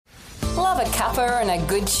a cuppa and a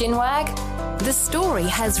good chinwag? The Story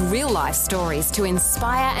has real-life stories to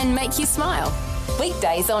inspire and make you smile.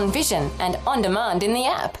 Weekdays on Vision and on demand in the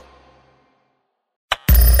app.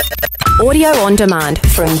 Audio on demand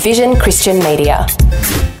from Vision Christian Media.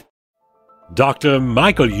 Dr.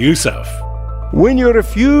 Michael Youssef. When you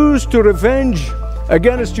refuse to revenge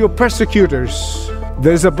against your persecutors,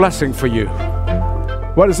 there's a blessing for you.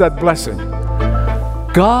 What is that blessing?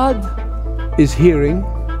 God is hearing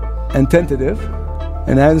and tentative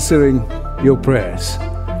and answering your prayers.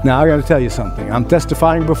 Now, I got to tell you something. I'm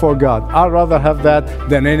testifying before God. I'd rather have that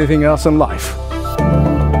than anything else in life.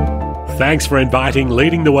 Thanks for inviting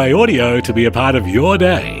Leading the Way Audio to be a part of your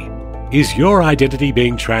day. Is your identity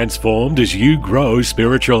being transformed as you grow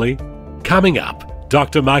spiritually? Coming up,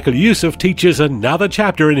 Dr. Michael Youssef teaches another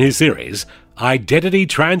chapter in his series, Identity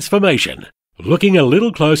Transformation, looking a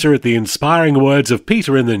little closer at the inspiring words of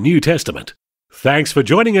Peter in the New Testament. Thanks for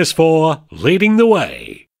joining us for Leading the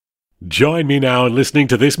Way. Join me now in listening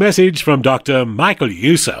to this message from Dr. Michael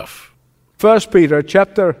Youssef. 1 Peter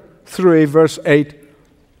chapter 3, verse 8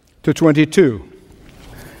 to 22.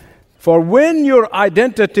 For when your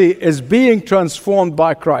identity is being transformed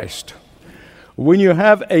by Christ, when you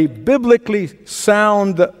have a biblically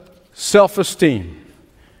sound self-esteem,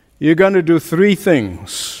 you're going to do three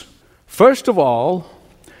things. First of all,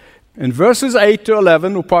 in verses 8 to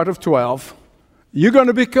 11, or part of 12, you're going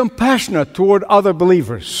to be compassionate toward other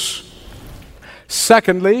believers.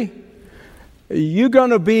 Secondly, you're going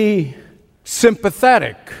to be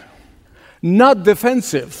sympathetic, not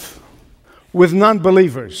defensive, with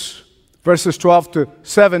non-believers. Verses 12 to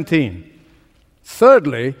 17.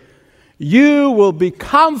 Thirdly, you will be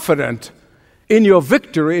confident in your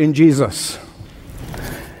victory in Jesus.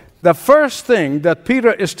 The first thing that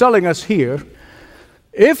Peter is telling us here,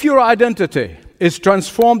 if your identity is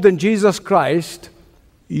transformed in Jesus Christ,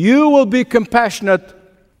 you will be compassionate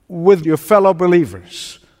with your fellow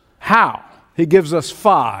believers. How? He gives us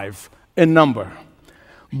 5 in number.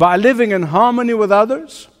 By living in harmony with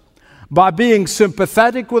others, by being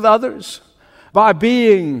sympathetic with others, by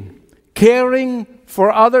being caring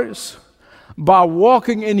for others, by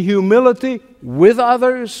walking in humility with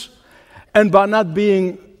others, and by not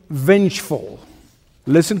being vengeful.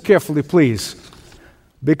 Listen carefully, please,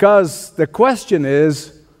 because the question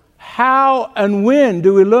is, how and when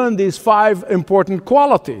do we learn these 5 important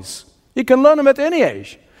qualities? You can learn them at any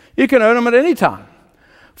age. You can learn them at any time.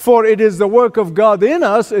 For it is the work of God in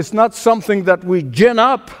us. It's not something that we gin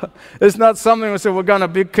up. It's not something we say, we're going to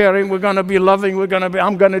be caring, we're going to be loving,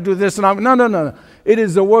 I'm going to do this. And No. It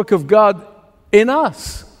is the work of God in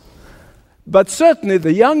us. But certainly,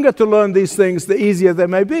 the younger to learn these things, the easier they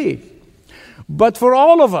may be. But for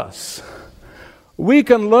all of us, we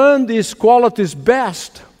can learn these qualities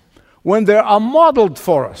best when they are modeled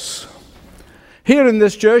for us. Here in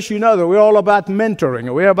this church, you know that we're all about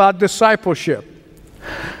mentoring, we're about discipleship.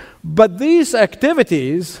 But these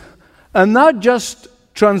activities are not just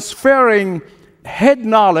transferring head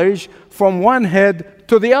knowledge from one head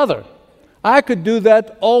to the other. I could do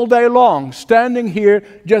that all day long, standing here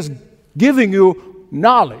just giving you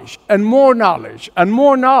knowledge and more knowledge and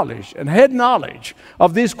more knowledge and head knowledge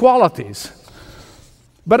of these qualities.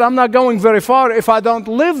 But I'm not going very far if I don't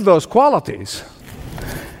live those qualities.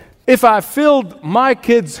 If I filled my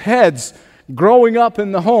kids' heads growing up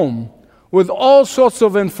in the home with all sorts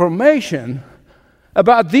of information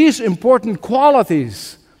about these important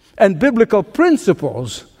qualities and biblical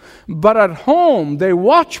principles, but at home they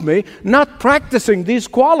watch me not practicing these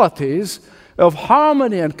qualities of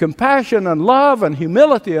harmony and compassion and love and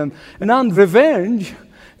humility and non-revenge,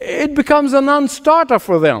 it becomes a non-starter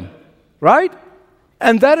for them, right?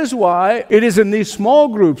 And that is why it is in these small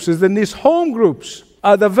groups, is in these home groups,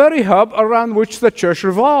 are the very hub around which the church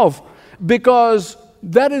revolves, because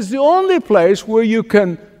that is the only place where you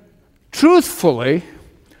can truthfully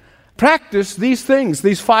practice these things,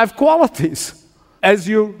 these 5 qualities, as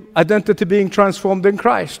your identity being transformed in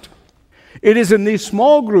Christ. It is in these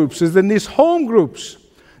small groups, is in these home groups,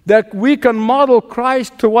 that we can model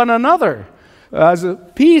Christ to one another as a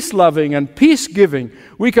peace-loving and peace-giving.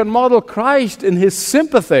 We can model Christ in his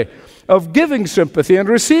sympathy, of giving sympathy and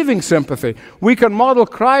receiving sympathy. We can model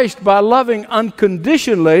Christ by loving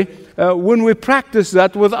unconditionally when we practice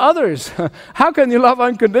that with others. How can you love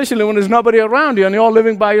unconditionally when there's nobody around you and you're all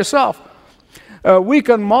living by yourself? We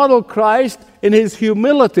can model Christ in his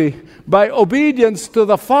humility by obedience to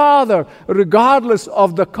the Father, regardless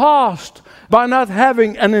of the cost, by not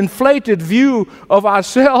having an inflated view of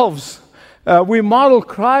ourselves. We model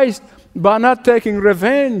Christ by not taking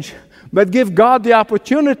revenge, but give God the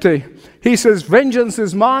opportunity He says, vengeance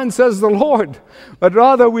is mine, says the Lord. But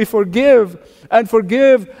rather we forgive,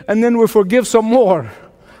 and then we forgive some more.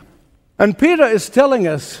 And Peter is telling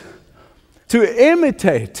us to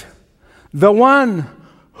imitate the one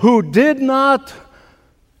who did not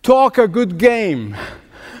talk a good game,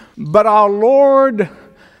 but our Lord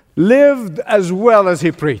lived as well as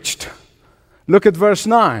he preached. Look at verse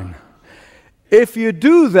 9. If you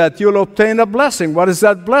do that, you'll obtain a blessing. What is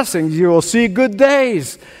that blessing? You will see good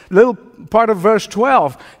days. Little part of verse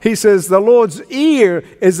 12, he says, the Lord's ear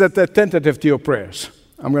is attentive to your prayers.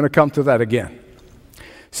 I'm going to come to that again.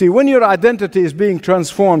 See, when your identity is being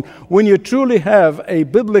transformed, when you truly have a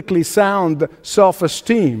biblically sound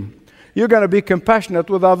self-esteem, you're going to be compassionate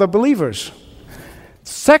with other believers.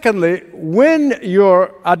 Secondly, when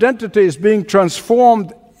your identity is being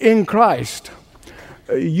transformed in Christ,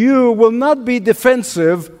 you will not be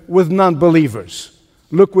defensive with non-believers.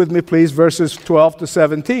 Look with me, please, verses 12 to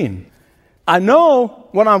 17. I know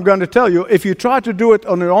what I'm going to tell you. If you try to do it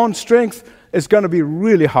on your own strength, it's going to be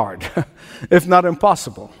really hard, if not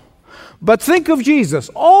impossible. But think of Jesus.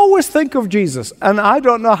 Always think of Jesus. And I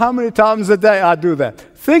don't know how many times a day I do that.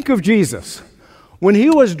 Think of Jesus. When he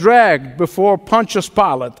was dragged before Pontius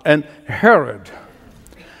Pilate and Herod,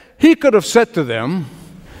 he could have said to them,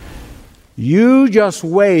 you just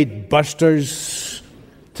wait, busters,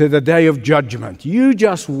 to the day of judgment. You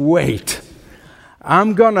just wait.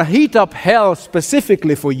 I'm going to heat up hell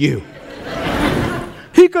specifically for you.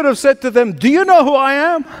 He could have said to them, do you know who I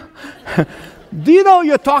am? Do you know who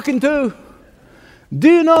you're talking to? Do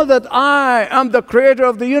you know that I am the creator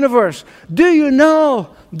of the universe? Do you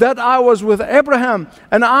know that I was with Abraham,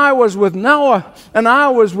 and I was with Noah, and I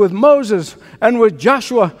was with Moses, and with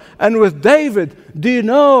Joshua, and with David? Do you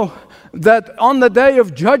know that on the day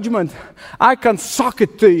of judgment, I can sock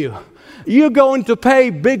it to you? You're going to pay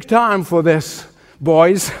big time for this,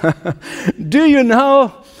 boys. Do you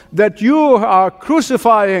know that you are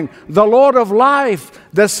crucifying the Lord of life,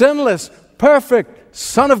 the sinless, perfect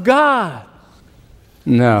Son of God?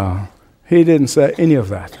 No, he didn't say any of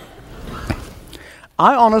that.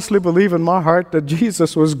 I honestly believe in my heart that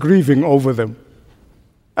Jesus was grieving over them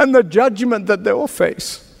and the judgment that they will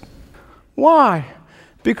face. Why?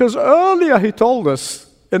 Because earlier he told us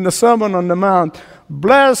in the Sermon on the Mount,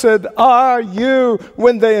 blessed are you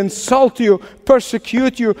when they insult you,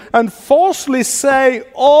 persecute you, and falsely say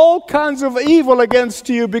all kinds of evil against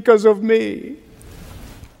you because of me.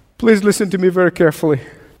 Please listen to me very carefully.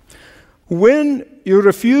 When you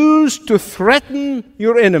refuse to threaten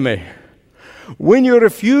your enemy, when you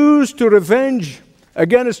refuse to revenge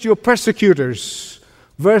against your persecutors,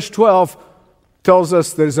 verse 12 tells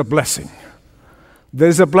us there's a blessing.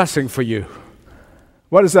 There's a blessing for you.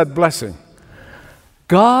 What is that blessing?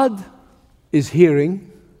 God is hearing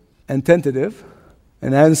and tentative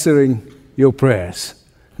and answering your prayers.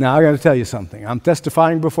 Now, I'm going to tell you something. I'm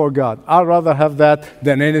testifying before God. I'd rather have that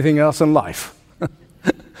than anything else in life.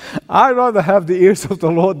 I'd rather have the ears of the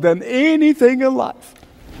Lord than anything in life.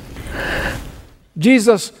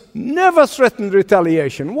 Jesus never threatened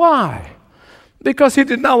retaliation. Why? Because he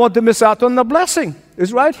did not want to miss out on the blessing.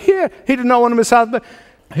 It's right here. He did not want to miss out.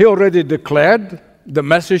 He already declared the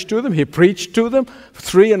message to them. He preached to them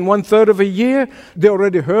 3 1/3 of a year. They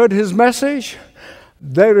already heard his message.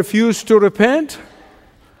 They refused to repent.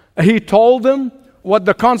 He told them what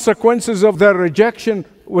the consequences of their rejection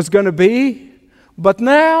was going to be. But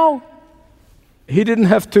now, he didn't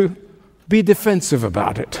have to be defensive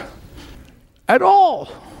about it at all.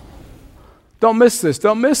 Don't miss this.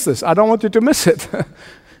 Don't miss this. I don't want you to miss it.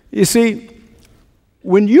 You see,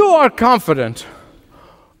 when you are confident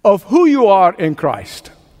of who you are in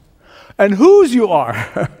Christ and whose you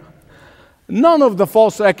are, none of the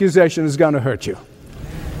false accusation is going to hurt you.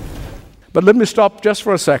 But let me stop just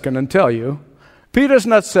for a second and tell you, Peter's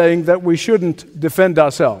not saying that we shouldn't defend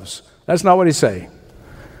ourselves. That's not what he's saying.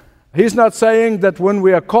 He's not saying that when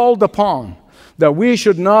we are called upon, that we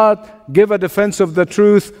should not give a defense of the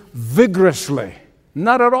truth vigorously.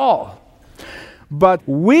 Not at all. But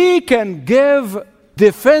we can give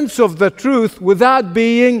defense of the truth without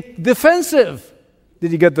being defensive.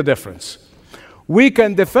 Did you get the difference? We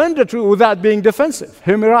can defend the truth without being defensive.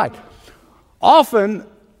 Hear me right. Often,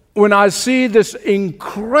 when I see this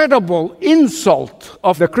incredible insult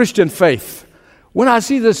of the Christian faith, when I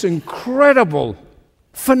see this incredible,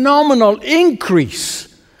 phenomenal increase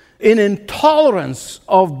in intolerance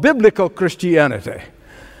of biblical Christianity,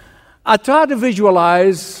 I try to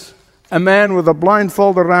visualize a man with a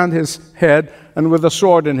blindfold around his head and with a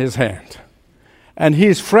sword in his hand. And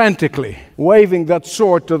he's frantically waving that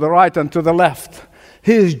sword to the right and to the left.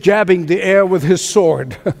 He is jabbing the air with his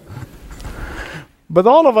sword. But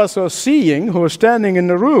all of us are seeing, who are standing in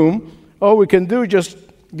the room, all we can do is just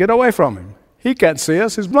get away from him. He can't see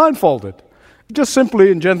us, he's blindfolded. Just simply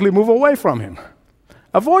and gently move away from him.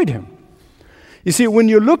 Avoid him. You see, when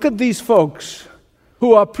you look at these folks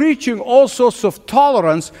who are preaching all sorts of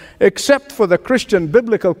tolerance except for the Christian,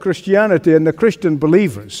 biblical Christianity and the Christian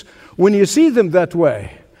believers, when you see them that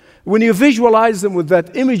way, when you visualize them with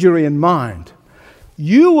that imagery in mind,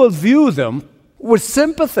 you will view them with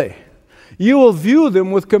sympathy. You will view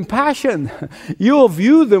them with compassion. You will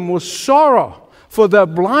view them with sorrow for their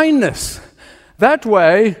blindness. That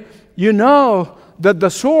way, you know that the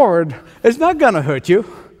sword is not going to hurt you.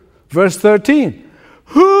 Verse 13,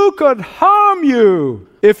 who could harm you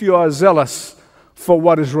if you are zealous for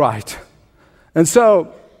what is right? And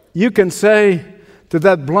so you can say to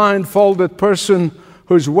that blindfolded person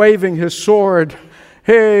who's waving his sword,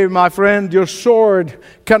 hey, my friend, your sword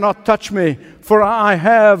cannot touch me, for I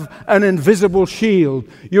have an invisible shield.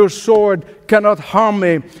 Your sword cannot harm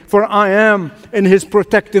me, for I am in his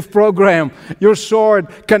protective program. Your sword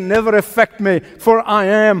can never affect me, for I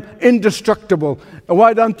am indestructible.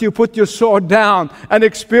 Why don't you put your sword down and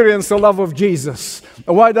experience the love of Jesus?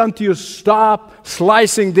 Why don't you stop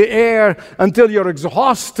slicing the air until you're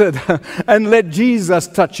exhausted and let Jesus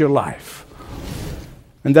touch your life?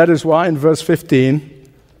 And that is why in verse 15,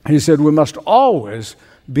 he said, we must always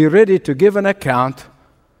be ready to give an account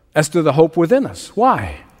as to the hope within us.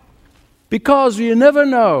 Why? Because you never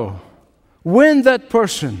know when that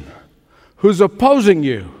person who's opposing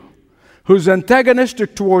you, who's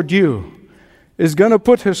antagonistic toward you, is going to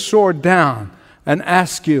put his sword down and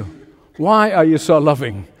ask you, why are you so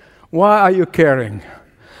loving? Why are you caring?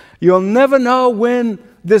 You'll never know when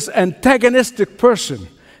this antagonistic person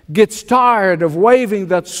gets tired of waving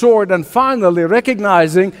that sword and finally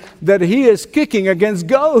recognizing that he is kicking against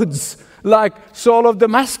goads like Saul of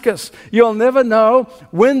Damascus. You'll never know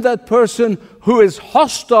when that person who is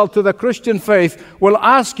hostile to the Christian faith will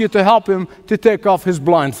ask you to help him to take off his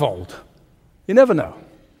blindfold. You never know.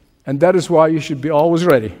 And that is why you should be always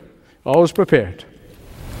ready, always prepared.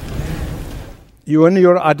 You and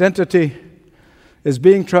your identity is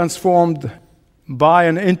being transformed by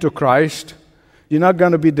and into Christ. You're not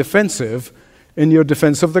going to be defensive in your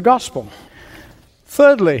defense of the gospel.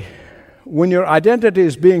 Thirdly, when your identity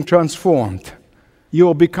is being transformed, you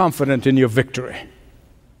will be confident in your victory.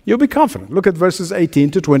 You'll be confident. Look at verses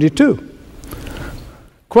 18 to 22.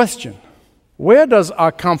 Question: where does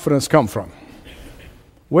our confidence come from?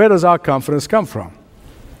 Where does our confidence come from?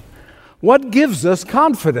 What gives us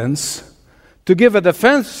confidence to give a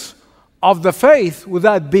defense of the faith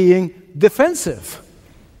without being defensive?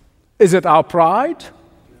 Is it our pride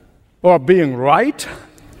or being right?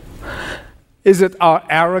 Is it our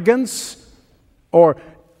arrogance? Or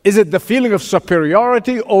is it the feeling of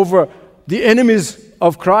superiority over the enemies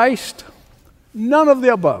of Christ? None of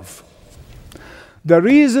the above. The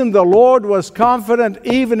reason the Lord was confident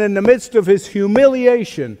even in the midst of his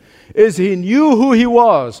humiliation is he knew who he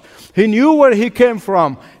was. He knew where he came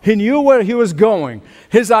from. He knew where he was going.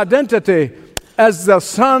 His identity as the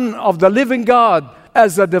Son of the living God,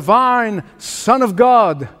 as the divine Son of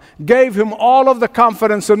God, gave him all of the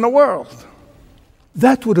confidence in the world.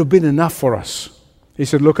 That would have been enough for us. He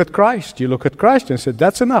said, look at Christ. You look at Christ and said,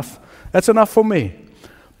 that's enough. That's enough for me.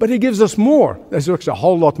 But he gives us more. There's a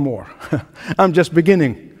whole lot more. I'm just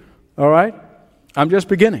beginning. All right? I'm just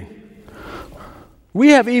beginning. We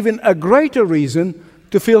have even a greater reason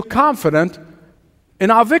to feel confident in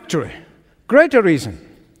our victory. Greater reason.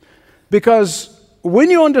 Because when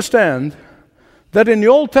you understand that in the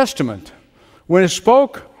Old Testament, when it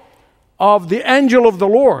spoke of the angel of the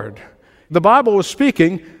Lord, the Bible was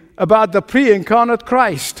speaking about the pre-incarnate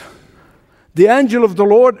Christ. The angel of the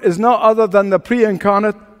Lord is no other than the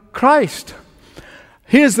pre-incarnate Christ.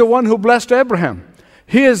 He is the one who blessed Abraham.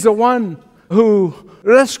 He is the one who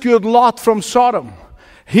rescued Lot from Sodom.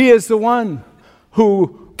 He is the one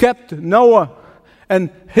who kept Noah and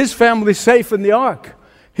his family safe in the ark.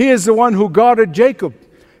 He is the one who guarded Jacob.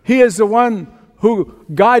 He is the one who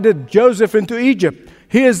guided Joseph into Egypt.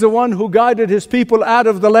 He is the one who guided his people out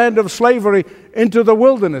of the land of slavery into the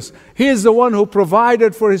wilderness. He is the one who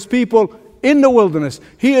provided for his people in the wilderness.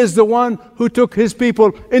 He is the one who took his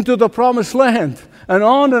people into the promised land. And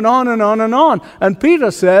on and on and on and on. And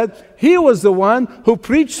Peter said he was the one who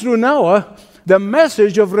preached through Noah the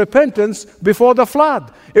message of repentance before the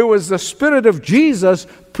flood. It was the Spirit of Jesus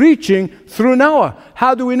preaching through Noah.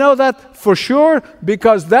 How do we know that for sure?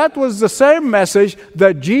 Because that was the same message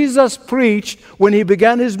that Jesus preached when he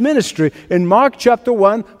began his ministry. In Mark chapter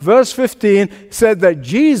 1, verse 15, said that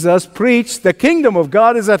Jesus preached, the kingdom of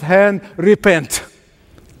God is at hand, repent.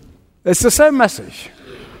 It's the same message.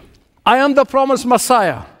 I am the promised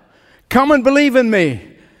Messiah. Come and believe in me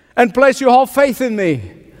and place your whole faith in me.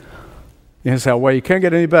 You say, well, you can't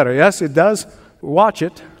get any better. Yes, it does. Watch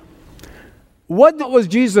it. What was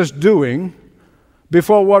Jesus doing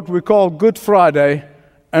before what we call Good Friday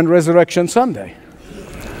and Resurrection Sunday?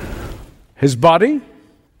 His body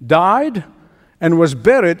died and was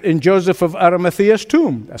buried in Joseph of Arimathea's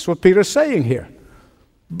tomb. That's what Peter's saying here.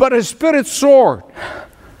 But his spirit soared,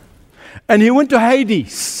 and he went to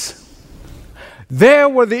Hades. There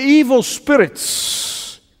were the evil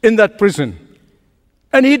spirits in that prison,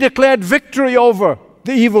 and he declared victory over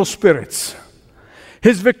the evil spirits.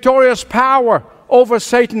 His victorious power over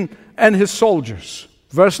Satan and his soldiers.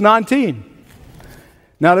 Verse 19.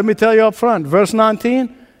 Now let me tell you up front, verse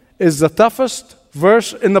 19 is the toughest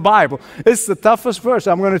verse in the Bible. It's the toughest verse.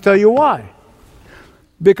 I'm going to tell you why.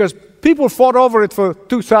 Because people fought over it for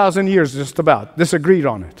 2,000 years, just about, disagreed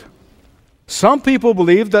on it. Some people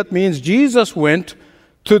believe that means Jesus went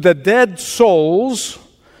to the dead souls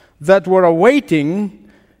that were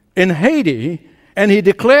awaiting in Hades, and he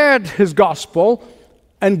declared his gospel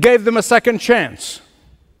and gave them a second chance.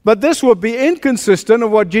 But this would be inconsistent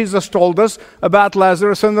with what Jesus told us about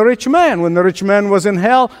Lazarus and the rich man. When the rich man was in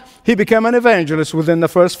hell, he became an evangelist within the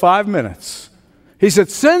first 5 minutes. He said,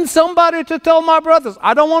 send somebody to tell my brothers.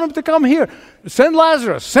 I don't want them to come here. Send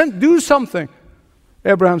Lazarus. Do something.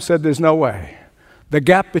 Abraham said, there's no way. The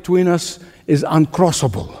gap between us is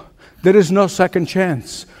uncrossable. There is no second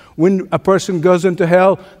chance. When a person goes into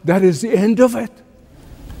hell, that is the end of it.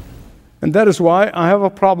 And that is why I have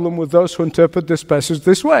a problem with those who interpret this passage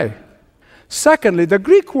this way. Secondly, the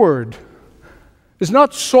Greek word is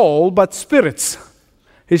not soul, but spirits.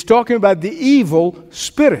 He's talking about the evil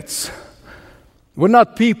spirits. We're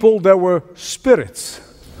not people, they were spirits.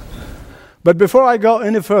 But before I go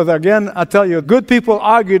any further, again, I tell you, good people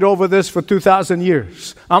argued over this for 2,000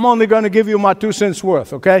 years. I'm only going to give you my 2 cents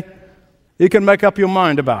worth, okay? You can make up your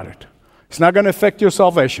mind about it. It's not going to affect your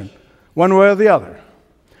salvation, one way or the other.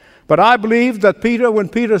 But I believe that when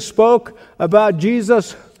Peter spoke about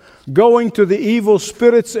Jesus going to the evil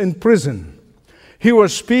spirits in prison, he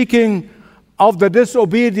was speaking of the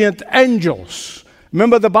disobedient angels.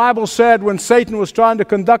 Remember, the Bible said when Satan was trying to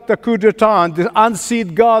conduct a coup d'etat and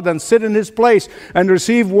unseat God and sit in his place and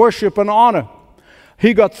receive worship and honor,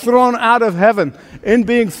 he got thrown out of heaven. In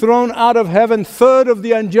being thrown out of heaven, 1/3 of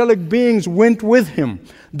the angelic beings went with him.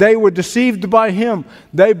 They were deceived by him.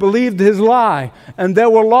 They believed his lie, and they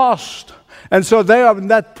were lost. And so they are in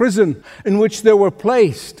that prison in which they were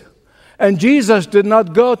placed. And Jesus did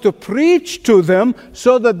not go to preach to them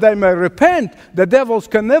so that they may repent. The devils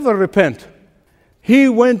can never repent. He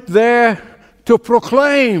went there to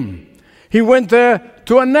proclaim. He went there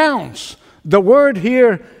to announce. The word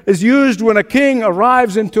here is used when a king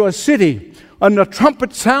arrives into a city and the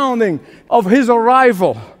trumpet sounding of his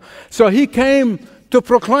arrival. So he came to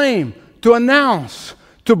proclaim, to announce,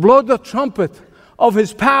 to blow the trumpet of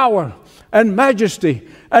his power and majesty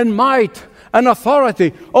and might and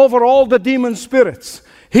authority over all the demon spirits.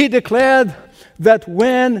 He declared that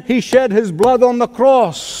when he shed his blood on the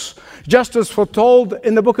cross, just as foretold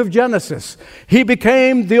in the book of Genesis, he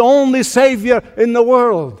became the only Savior in the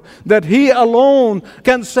world, that he alone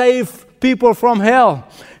can save people from hell.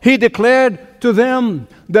 He declared to them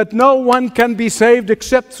that no one can be saved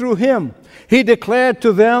except through him. He declared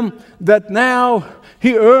to them that now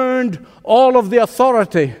he earned all of the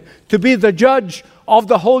authority to be the judge of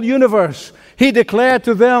the whole universe. He declared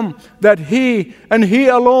to them that he and he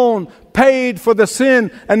alone paid for the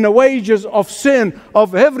sin and the wages of sin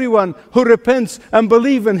of everyone who repents and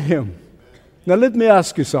believes in him. Now let me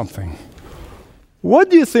ask you something. What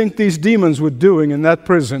do you think these demons were doing in that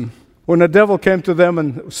prison when the devil came to them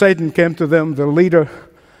and Satan came to them, the leader,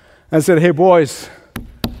 and said, hey boys,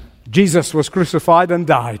 Jesus was crucified and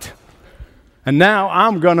died. And now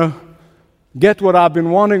I'm going to get what I've been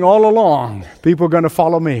wanting all along. People are going to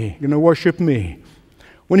follow me, going to worship me.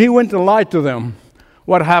 When he went and lied to them,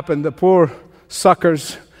 what happened? The poor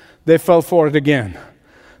suckers, they fell for it again.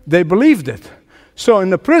 They believed it. So in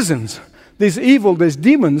the prisons, these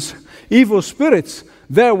demons, evil spirits,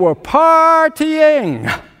 they were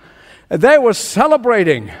partying. They were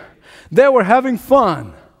celebrating. They were having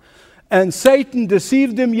fun. And Satan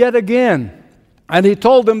deceived them yet again. And he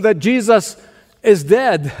told them that Jesus is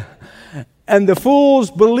dead. And the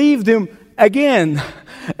fools believed him again.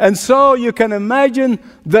 And so you can imagine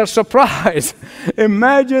their surprise.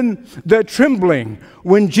 Imagine their trembling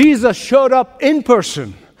when Jesus showed up in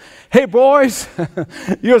person. Hey boys,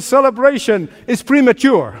 your celebration is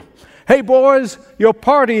premature. Hey boys, your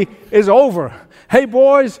party is over. Hey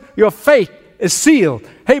boys, your fate is sealed.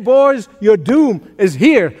 Hey, boys, your doom is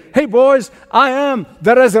here. Hey, boys, I am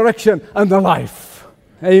the resurrection and the life.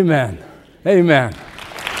 Amen. Amen.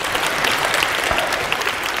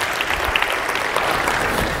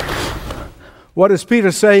 What is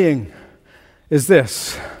Peter saying is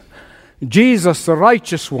this: Jesus, the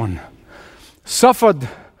righteous one, suffered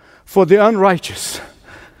for the unrighteous.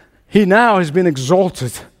 He now has been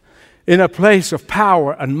exalted in a place of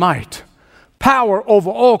power and might, power over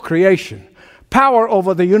all creation, power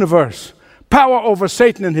over the universe, power over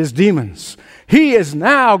Satan and his demons. He has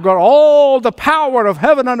now got all the power of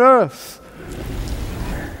heaven and earth.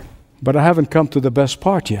 But I haven't come to the best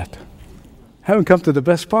part yet.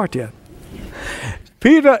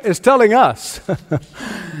 Peter is telling us,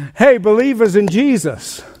 hey, believers in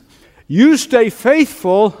Jesus, you stay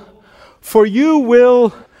faithful, for you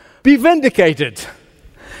will be vindicated.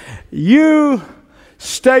 You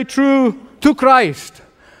stay true to Christ,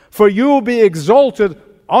 for you will be exalted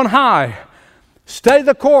on high. Stay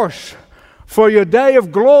the course, for your day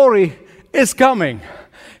of glory is coming.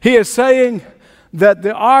 He is saying that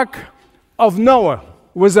the ark of Noah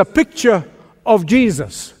was a picture of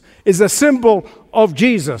Jesus, is a symbol of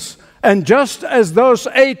Jesus. And just as those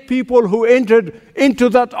 8 people who entered into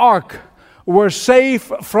that ark were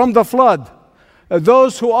safe from the flood,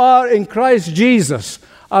 those who are in Christ Jesus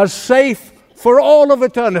are safe for all of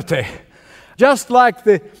eternity. Just like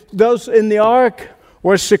those in the ark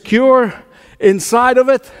were secure inside of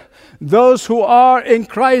it, those who are in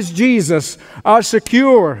Christ Jesus are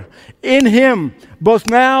secure in Him, both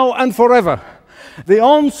now and forever. The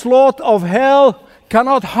onslaught of hell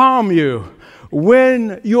cannot harm you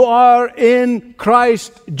when you are in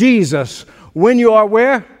Christ Jesus. When you are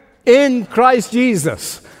where? In Christ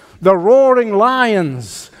Jesus. The roaring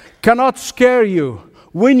lions cannot scare you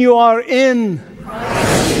when you are in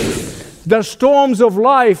Christ Jesus. The storms of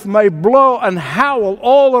life may blow and howl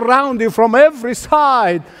all around you from every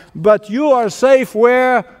side, but you are safe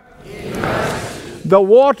where? In Christ. The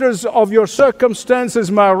waters of your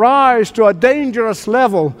circumstances may rise to a dangerous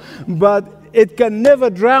level, but it can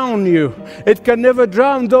never drown you. It can never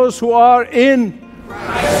drown those who are in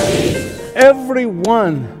Christ Jesus.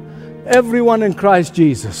 Everyone in Christ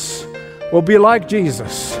Jesus will be like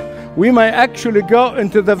Jesus. We may actually go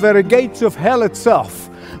into the very gates of hell itself,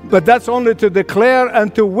 but that's only to declare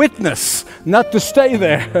and to witness, not to stay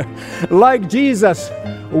there. Like Jesus,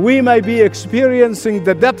 we may be experiencing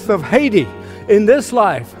the depth of Hades in this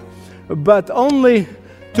life, but only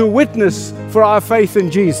to witness for our faith in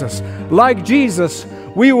Jesus. Like Jesus,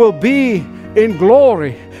 we will be in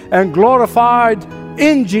glory and glorified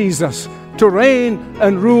in Jesus to reign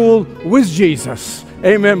and rule with Jesus.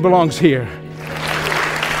 Amen belongs here.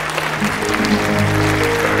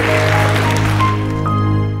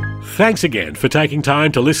 Thanks again for taking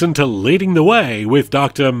time to listen to Leading the Way with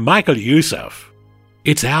Dr. Michael Youssef.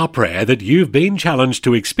 It's our prayer that you've been challenged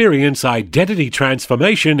to experience identity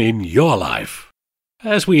transformation in your life.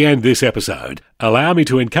 As we end this episode, allow me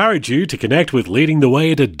to encourage you to connect with Leading the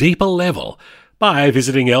Way at a deeper level by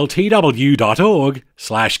visiting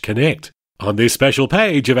ltw.org/connect. On this special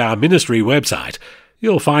page of our ministry website,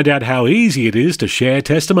 you'll find out how easy it is to share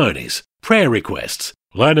testimonies, prayer requests,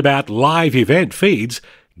 learn about live event feeds,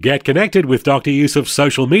 get connected with Dr. Youssef's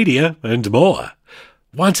social media, and more.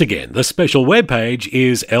 Once again, the special webpage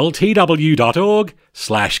is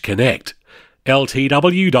ltw.org/connect.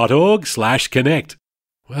 ltw.org/connect.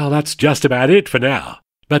 Well, that's just about it for now.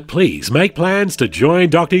 But please make plans to join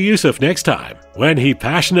Dr. Youssef next time when he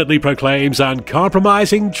passionately proclaims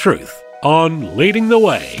uncompromising truth on Leading the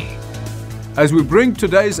Way. As we bring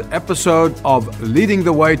today's episode of Leading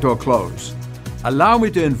the Way to a close, allow me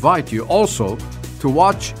to invite you also to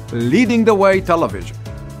watch Leading the Way television.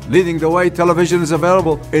 Leading the Way television is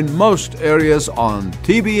available in most areas on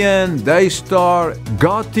TBN, Daystar,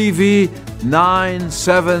 God TV, 9,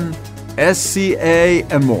 7, SCA,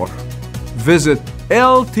 and more. Visit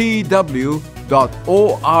ltw.org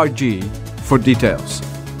for details.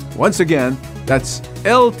 Once again, that's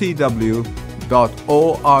ltw.org.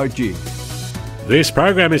 This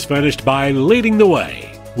program is furnished by Leading the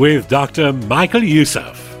Way with Dr. Michael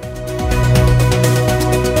Youssef.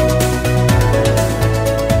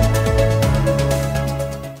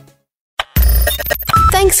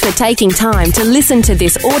 Thanks for taking time to listen to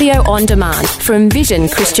this audio on demand from Vision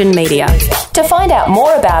Christian Media. To find out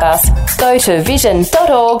more about us, go to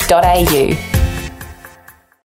vision.org.au.